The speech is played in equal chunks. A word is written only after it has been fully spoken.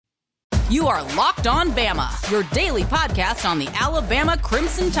You are Locked On Bama, your daily podcast on the Alabama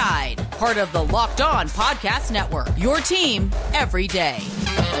Crimson Tide. Part of the Locked On Podcast Network, your team every day.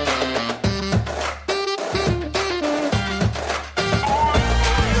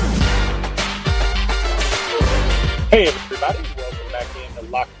 Hey, everybody. Welcome back into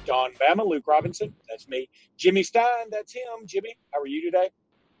Locked On Bama. Luke Robinson, that's me. Jimmy Stein, that's him. Jimmy, how are you today?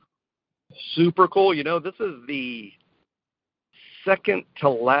 Super cool. You know, this is the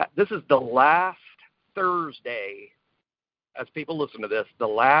this is the last Thursday, as people listen to this, the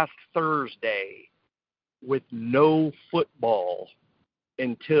last Thursday with no football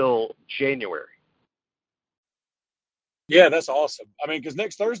until January. Yeah, that's awesome. I mean, because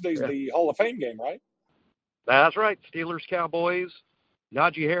next Thursday's the Hall of Fame game, right? That's right. Steelers, Cowboys,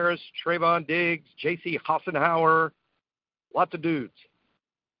 Najee Harris, Trayvon Diggs, J.C. Hassenauer, lots of dudes.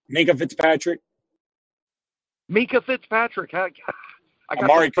 Minkah Fitzpatrick. I got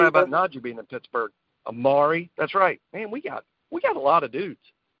Amari to talk about Cooper. Najee being in Pittsburgh. Amari, that's right. Man, we got a lot of dudes.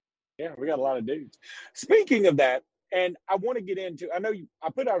 Yeah, we got a lot of dudes. Speaking of that, and I want to get into, I know I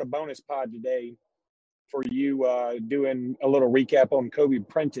put out a bonus pod today for you doing a little recap on Kobe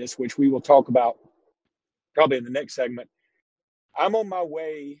Prentice, which we will talk about probably in the next segment. I'm on my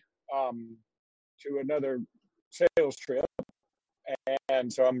way to another sales trip,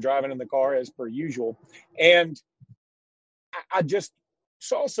 and so I'm driving in the car as per usual. And I just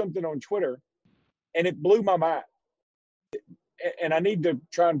saw something on Twitter, and it blew my mind. And I need to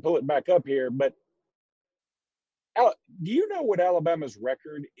try and pull it back up here, but do you know what Alabama's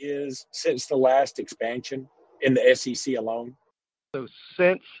record is since the last expansion in the SEC alone? So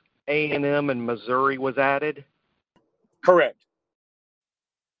since A&M and Missouri was added? Correct.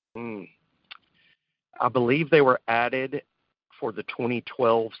 I believe they were added for the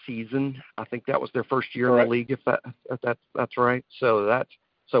 2012 season. I think that was their first year Correct. in the league, if that's right. So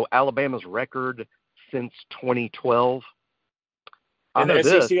Alabama's record since 2012. In the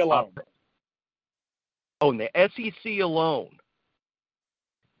SEC alone. In the SEC alone.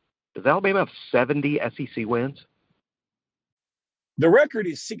 Does Alabama have 70 SEC wins? The record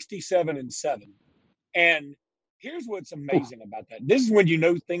is 67-7. And here's what's amazing about that. This is when you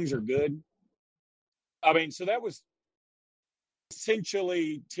know things are good. I mean, so that was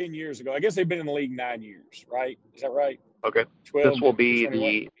essentially 10 years ago. I guess they've been in the league 9 years, right? Is that right? Okay. 12, this will be 21.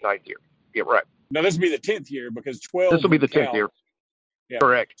 the 9th year. Yeah, right. No, this will be the 10th year because 12. This will be the 10th year. Yeah.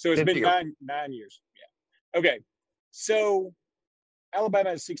 Correct. So it's been year. 9 years. Yeah. Okay. So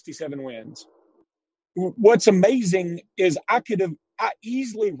Alabama has 67 wins. What's amazing is I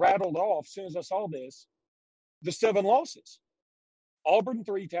easily rattled off, as soon as I saw this, the 7 losses. Auburn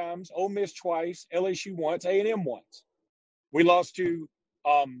 3 times, Ole Miss twice, LSU once, A&M once. We lost to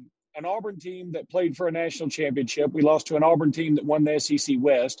an Auburn team that played for a national championship. We lost to an Auburn team that won the SEC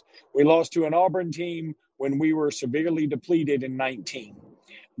West. We lost to an Auburn team when we were severely depleted in 19.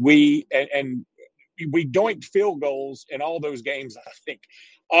 We doinked field goals in all those games, I think.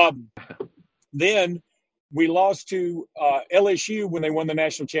 Then we lost to LSU when they won the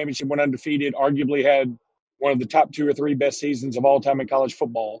national championship, went undefeated, arguably had one of the top 2 or 3 best seasons of all time in college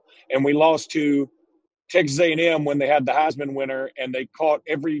football. And we lost to Texas A&M when they had the Heisman winner, and they caught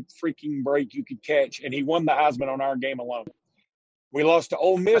every freaking break you could catch, and he won the Heisman on our game alone. We lost to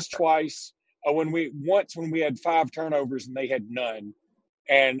Ole Miss twice when we had 5 turnovers and they had none.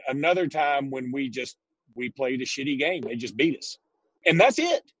 And another time when we played a shitty game. They just beat us. And that's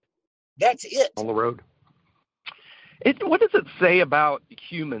it. That's it. On the road. What does it say about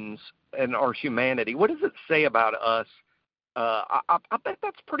humans and our humanity? What does it say about us? I bet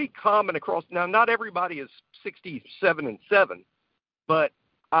that's pretty common across. Now, not everybody is 67-7, but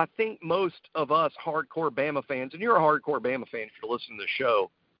I think most of us hardcore Bama fans, and you're a hardcore Bama fan if you're listening to the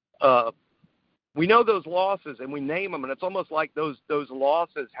show, we know those losses and we name them, and it's almost like those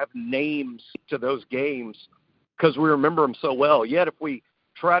losses have names to those games because we remember them so well. Yet if we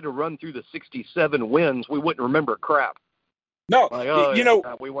tried to run through the 67 wins, we wouldn't remember crap. No,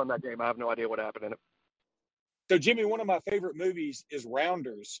 we won that game. I have no idea what happened in it. So, Jimmy, one of my favorite movies is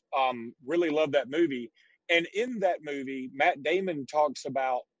Rounders. Really love that movie. And in that movie, Matt Damon talks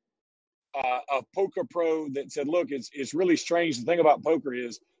about a poker pro that said, look, it's really strange. The thing about poker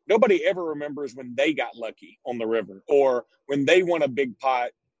is nobody ever remembers when they got lucky on the river or when they won a big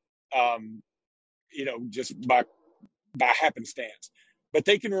pot, just by happenstance. But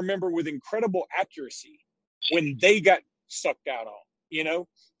they can remember with incredible accuracy when they got sucked out on,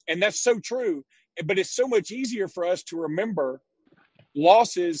 and that's so true. But it's so much easier for us to remember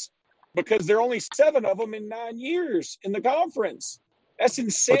losses because there are only 7 of them in 9 years in the conference. That's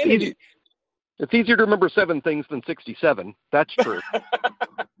insanity. It's easier to remember 7 things than 67. That's true.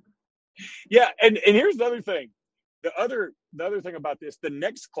 Yeah, and here's the other thing. The other thing about this, the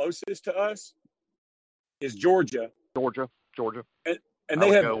next closest to us is Georgia. Georgia. And I they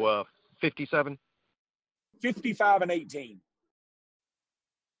would have go 57. 55 and 18.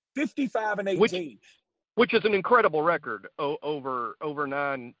 55 and 18. Which is an incredible record over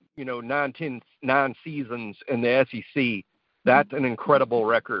 9 seasons in the SEC. That's an incredible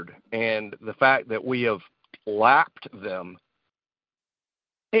record. And the fact that we have lapped them,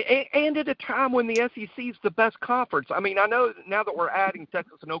 and at a time when the SEC is the best conference. I mean, I know now that we're adding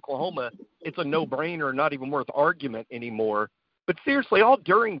Texas and Oklahoma, it's a no-brainer, not even worth argument anymore. But seriously, all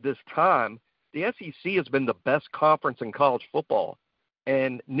during this time, the SEC has been the best conference in college football.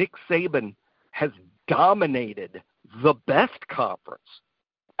 And Nick Saban has dominated the best conference.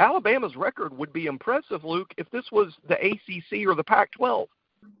 Alabama's record would be impressive, Luke, if this was the ACC or the Pac-12.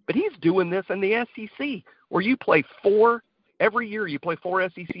 But he's doing this in the SEC, where you play every year you play 4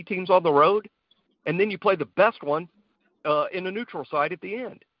 SEC teams on the road, and then you play the best one in a neutral site at the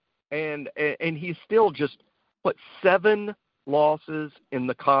end. And he's still just, 7 losses in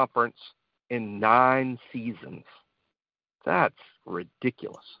the conference in 9 seasons. That's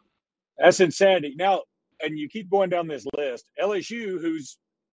ridiculous. That's insanity. Now, and you keep going down this list. LSU, who's,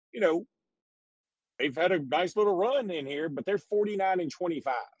 they've had a nice little run in here, but they're 49 and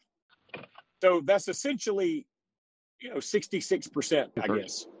 25. So that's essentially, 66%, I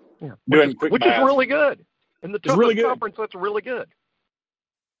guess. Yeah. Which is really good. In the toughest conference, that's really good.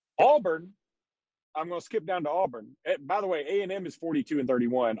 Auburn, I'm going to skip down to Auburn. By the way, A&M is 42 and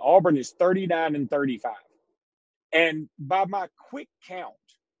 31. Auburn is 39 and 35. And by my quick count,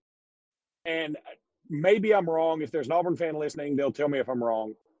 and maybe I'm wrong. If there's an Auburn fan listening, they'll tell me if I'm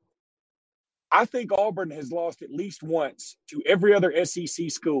wrong. I think Auburn has lost at least once to every other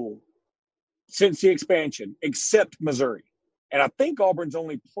SEC school since the expansion, except Missouri. And I think Auburn's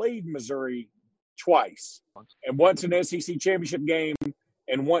only played Missouri twice, and once an SEC championship game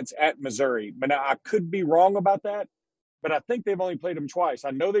and once at Missouri. But now I could be wrong about that, but I think they've only played them twice.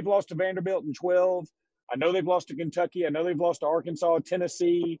 I know they've lost to Vanderbilt in 12. I know they've lost to Kentucky. I know they've lost to Arkansas,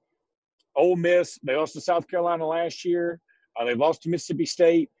 Tennessee, Ole Miss. They lost to South Carolina last year. They've lost to Mississippi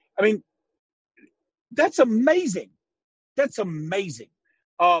State. I mean, that's amazing. That's amazing.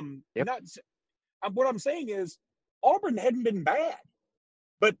 Yep. What I'm saying is Auburn hadn't been bad,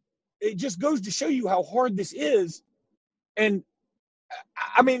 but it just goes to show you how hard this is. And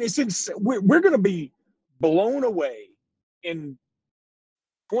I mean, we're going to be blown away in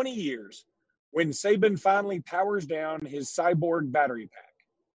 20 years when Saban finally powers down his cyborg battery pack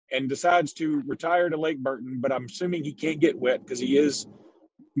and decides to retire to Lake Burton. But I'm assuming he can't get wet because he is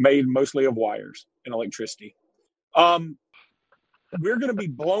made mostly of wires and electricity. We're going to be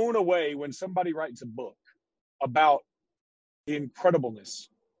blown away when somebody writes a book about the incredibleness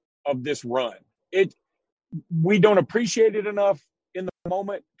of this run. We don't appreciate it enough in the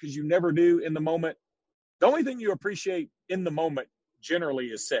moment, because you never do in the moment. The only thing you appreciate in the moment generally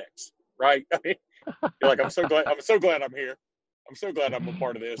is sex, right? I mean, you're like, I'm so glad I'm here. I'm so glad I'm a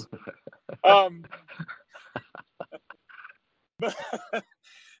part of this.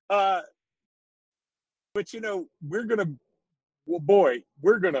 But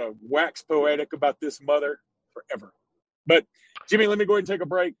we're going to wax poetic about this mother forever. But Jimmy, let me go ahead and take a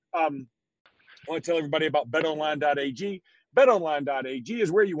break. I want to tell everybody about betonline.ag. BetOnline.ag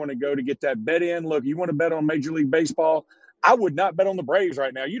is where you want to go to get that bet in. Look, you want to bet on Major League Baseball? I would not bet on the Braves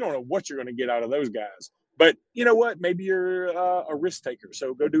right now. You don't know what you're going to get out of those guys. But you know what? Maybe you're a risk taker,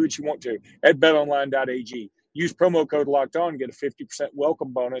 so go do what you want to at betonline.ag. Use promo code Locked On, get a 50%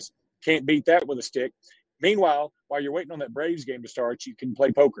 welcome bonus. Can't beat that with a stick. Meanwhile, while you're waiting on that Braves game to start, you can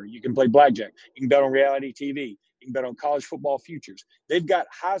play poker. You can play blackjack. You can bet on reality TV. You can bet on college football futures. They've got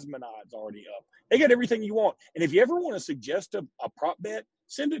Heisman odds already up. They got everything you want. And if you ever want to suggest a prop bet,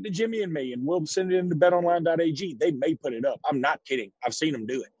 send it to Jimmy and me, and we'll send it into betonline.ag. They may put it up. I'm not kidding. I've seen them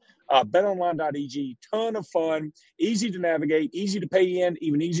do it. Betonline.ag, ton of fun, easy to navigate, easy to pay in,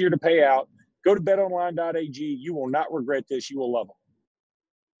 even easier to pay out. Go to betonline.ag. You will not regret this. You will love them.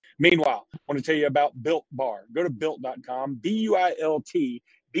 Meanwhile, I want to tell you about Built Bar. Go to built.com,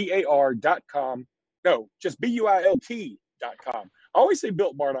 BUILTBAR.com. No, just BUILT.com. I always say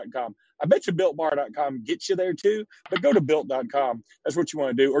BuiltBar.com. I bet you BuiltBar.com gets you there too, but go to Built.com. That's what you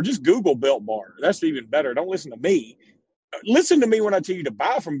want to do. Or just Google Built Bar. That's even better. Don't listen to me. Listen to me when I tell you to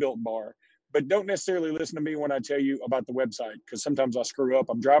buy from Built Bar, but don't necessarily listen to me when I tell you about the website, because sometimes I screw up.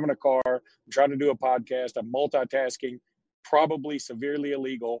 I'm driving a car. I'm trying to do a podcast. I'm multitasking, probably severely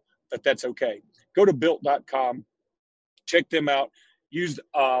illegal, but that's okay. Go to Built.com. Check them out. Use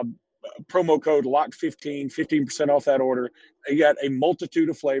promo code LOCK15, 15% off that order. They got a multitude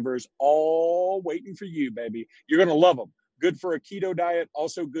of flavors all waiting for you, baby. You're going to love them. Good for a keto diet,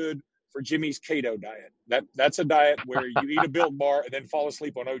 also good for Jimmy's keto diet. That's a diet where you eat a Built Bar and then fall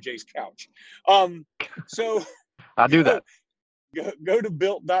asleep on OJ's couch. So I do that. Go to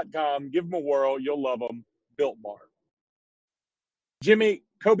Built.com, give them a whirl. You'll love them. Built Bar. Jimmy,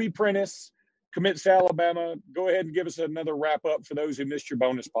 Kobe Prentice commits to Alabama. Go ahead and give us another wrap up for those who missed your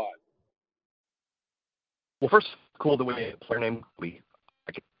bonus pod. Well, first, cool the way a player named Kobe.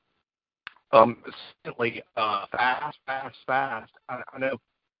 Secondly, fast. I know.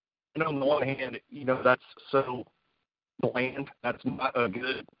 And on the one hand, that's so bland. That's not a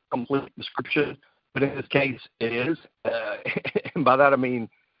good, complete description. But in this case, it is. And by that, I mean,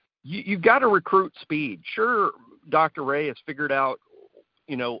 you've got to recruit speed. Sure, Dr. Ray has figured out,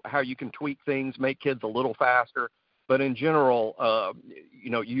 how you can tweak things, make kids a little faster. But in general,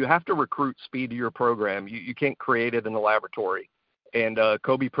 you have to recruit speed to your program. You can't create it in the laboratory. And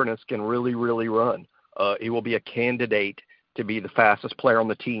Kobe Prentice can really, really run. He will be a candidate to be the fastest player on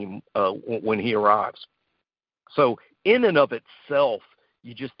the team when he arrives. So in and of itself,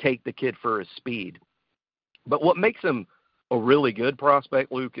 you just take the kid for his speed. But what makes him a really good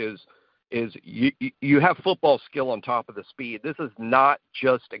prospect, Luke, is you have football skill on top of the speed. This is not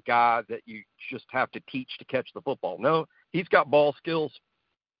just a guy that you just have to teach to catch the football. No, he's got ball skills.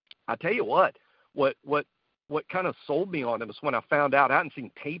 I tell you what kind of sold me on him is when I found out, I hadn't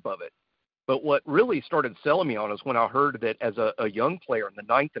seen tape of it, but what really started selling me on is when I heard that as a young player in the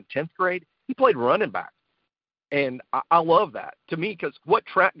 9th and 10th grade, he played running back. And I love that to me, because what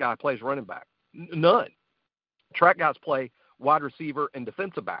track guy plays running back? None. Track guys play wide receiver and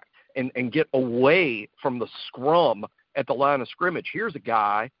defensive back and get away from the scrum at the line of scrimmage. Here's a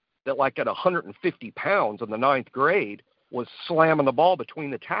guy that, like, at 150 pounds in the 9th grade was slamming the ball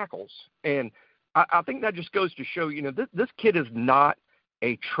between the tackles. And I think that just goes to show, this kid is not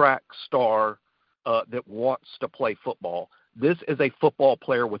a track star that wants to play football. This is a football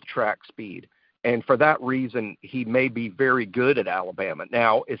player with track speed. And for that reason, he may be very good at Alabama.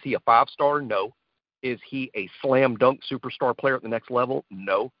 Now, is he a 5-star? No. Is he a slam dunk superstar player at the next level?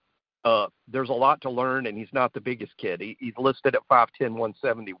 No. There's a lot to learn, and he's not the biggest kid. He's listed at 5'10",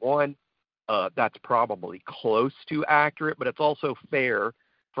 171. That's probably close to accurate, but it's also fair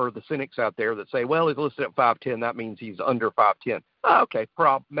for the cynics out there that say, well, he's listed at 5'10", that means he's under 5'10". Okay,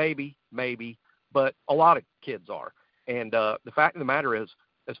 maybe, but a lot of kids are. And the fact of the matter is,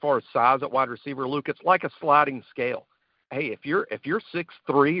 as far as size at wide receiver, Luke, it's like a sliding scale. Hey, if you're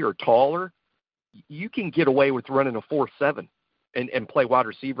 6'3" or taller, you can get away with running a 4.7 and play wide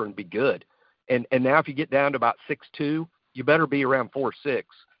receiver and be good. And now if you get down to about 6'2", you better be around 4.6.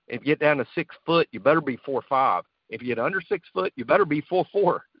 If you get down to 6 foot, you better be 4.5. If you get under 6 foot, you better be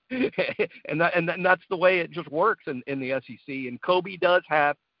 4.4. and that's the way it just works in the SEC. And Kobe does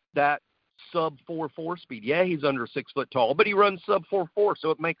have that sub 4.4 speed. Yeah, he's under 6 foot tall, but he runs sub 4.4,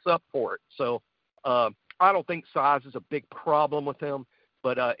 so it makes up for it. So I don't think size is a big problem with him.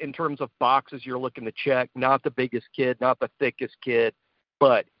 But in terms of boxes you're looking to check, not the biggest kid, not the thickest kid,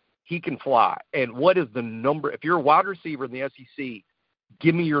 but he can fly. And what is the number? If you're a wide receiver in the SEC,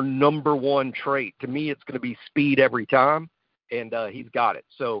 give me your number one trait. To me, it's going to be speed every time, and he's got it.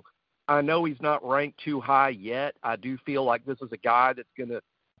 So I know he's not ranked too high yet. I do feel like this is a guy that's going to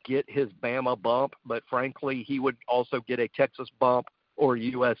get his Bama bump, but frankly, he would also get a Texas bump or a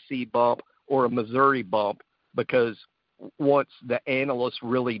USC bump or a Missouri bump, because once the analysts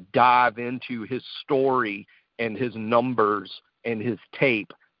really dive into his story and his numbers and his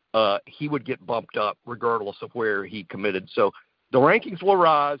tape, he would get bumped up regardless of where he committed. So the rankings will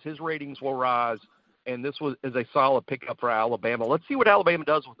rise, his ratings will rise, and this is a solid pickup for Alabama. Let's see what Alabama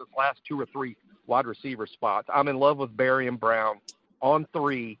does with his last 2 or 3 wide receiver spots. I'm in love with Barian Brown. On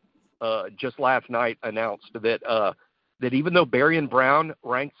 3, just last night announced that even though Barian Brown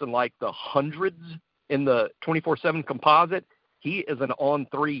ranks in like the hundreds in the 24/7 composite, he is an on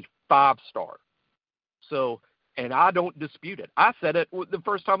 3 5-star. So, and I don't dispute it. I said it the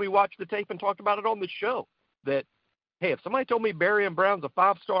first time we watched the tape and talked about it on the show, that, hey, if somebody told me Barian Brown's a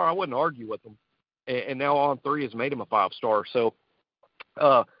 5-star, I wouldn't argue with them. And now on 3 has made him a 5-star. So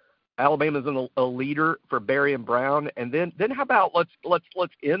Alabama's a leader for Barian Brown. And then how about let's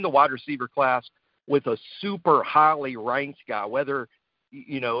end the wide receiver class with a super highly ranked guy, whether,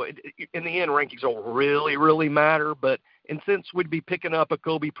 in the end, rankings don't really, really matter. But since we'd be picking up a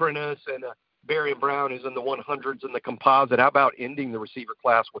Kobe Prentice and a Barian Brown is in the 100s in the composite, how about ending the receiver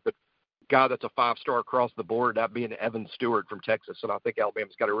class with a guy that's a 5-star across the board, that being Evan Stewart from Texas? And I think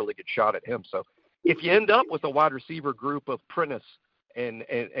Alabama's got a really good shot at him. So if you end up with a wide receiver group of Prentice and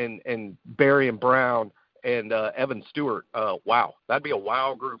Barian Brown and Evan Stewart. Wow, that'd be a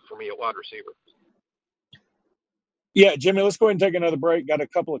wow group for me at wide receiver. Yeah, Jimmy, let's go ahead and take another break. Got a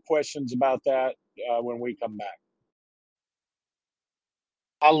couple of questions about that when we come back.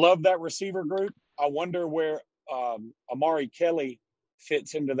 I love that receiver group. I wonder where Amari Kelly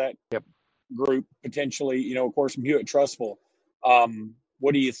fits into that group potentially. Of course, Hewitt Trustful.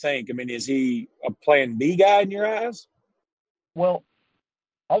 What do you think? I mean, is he a plan B guy in your eyes? Well,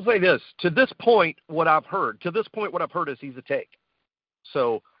 I'll say this. To this point, what I've heard is he's a take.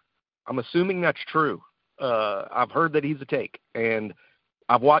 So I'm assuming that's true. I've heard that he's a take, and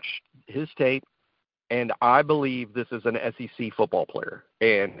I've watched his tape, and I believe this is an SEC football player,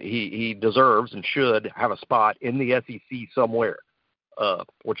 and he deserves and should have a spot in the SEC somewhere,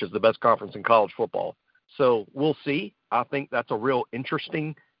 which is the best conference in college football. So we'll see. I think that's a real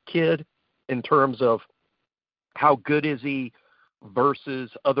interesting kid in terms of how good is he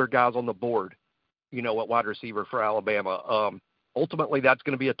versus other guys on the board, at wide receiver for Alabama. Ultimately, that's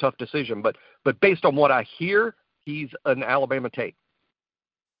going to be a tough decision. But based on what I hear, he's an Alabama take.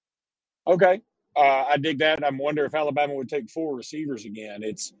 Okay. I dig that. I'm wondering if Alabama would take 4 receivers again.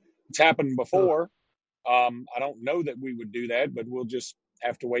 It's happened before. I don't know that we would do that, but we'll just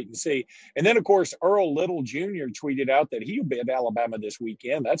have to wait and see. And then, of course, Earl Little Jr. tweeted out that he'll be at Alabama this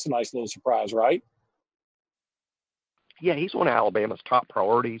weekend. That's a nice little surprise, right? Yeah, he's one of Alabama's top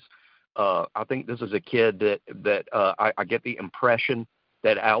priorities. I think this is a kid that I get the impression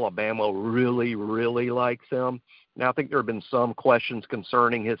that Alabama really, really likes him. Now, I think there have been some questions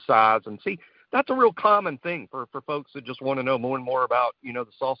concerning his size. And see, that's a real common thing for folks that just want to know more and more about, the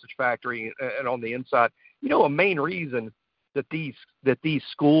sausage factory and on the inside. A main reason that these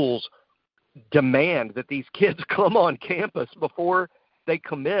schools demand that these kids come on campus before they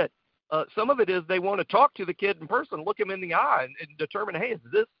commit. Some of it is they want to talk to the kid in person, look him in the eye, and determine, hey, is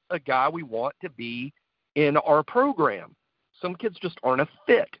this a guy we want to be in our program? Some kids just aren't a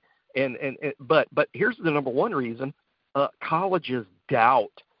fit. But here's the number one reason. Colleges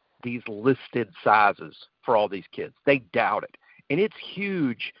doubt these listed sizes for all these kids. They doubt it. And it's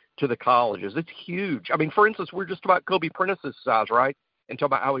huge to the colleges. It's huge. I mean, for instance, we're just about Kobe Prentice's size, right? And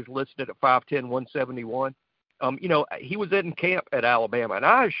talking about how he's listed at 5'10", 171. He was in camp at Alabama. And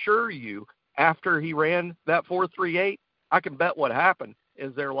I assure you, after he ran that 4.38, I can bet what happened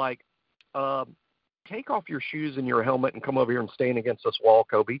is they're like, take off your shoes and your helmet and come over here and stand against this wall,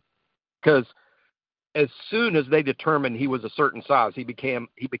 Kobe. Because as soon as they determined he was a certain size, he became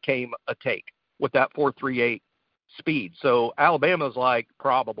a take with that 4.38 speed. So Alabama's like,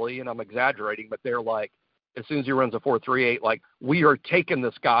 probably, and I'm exaggerating, but they're like, as soon as he runs a 4.38, like, we are taking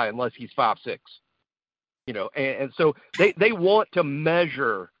this guy unless he's 5'6". And so they want to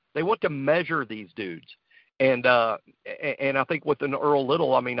measure these dudes. And I think with an Earl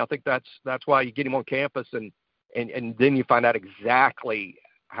Little, I mean, I think that's why you get him on campus and then you find out exactly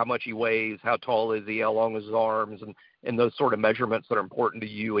how much he weighs, how tall is he, how long is his arms, and those sort of measurements that are important to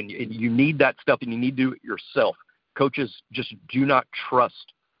you. And you need that stuff, and you need to do it yourself. Coaches just do not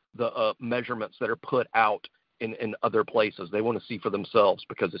trust the measurements that are put out in other places. They want to see for themselves,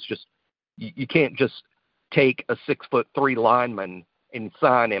 because it's just you can't just take a 6'3" lineman and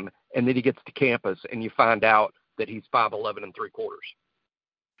sign him, and then he gets to campus and you find out that he's 5'11" and 3/4.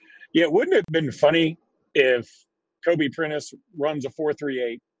 Yeah, wouldn't it have been funny if Kobe Prentice runs a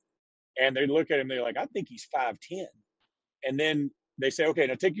 4.38 and they look at him, they're like, I think he's 5'10", and then they say, okay,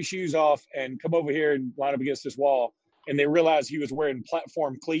 now take your shoes off and come over here and line up against this wall, and they realize he was wearing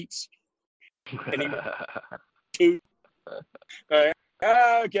platform cleats, and he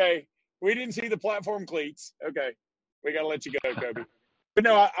okay, we didn't see the platform cleats. Okay, we got to let you go, Kobe. But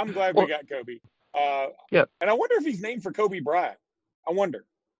no, I'm glad we got Kobe. Yeah. And I wonder if he's named for Kobe Bryant. I wonder.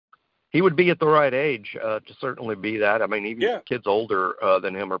 He would be at the right age to certainly be that. I mean, even kids older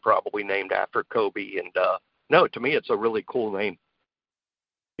than him are probably named after Kobe. And no, to me, it's a really cool name.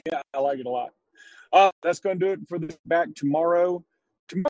 Yeah, I like it a lot. That's going to do it for this Back tomorrow.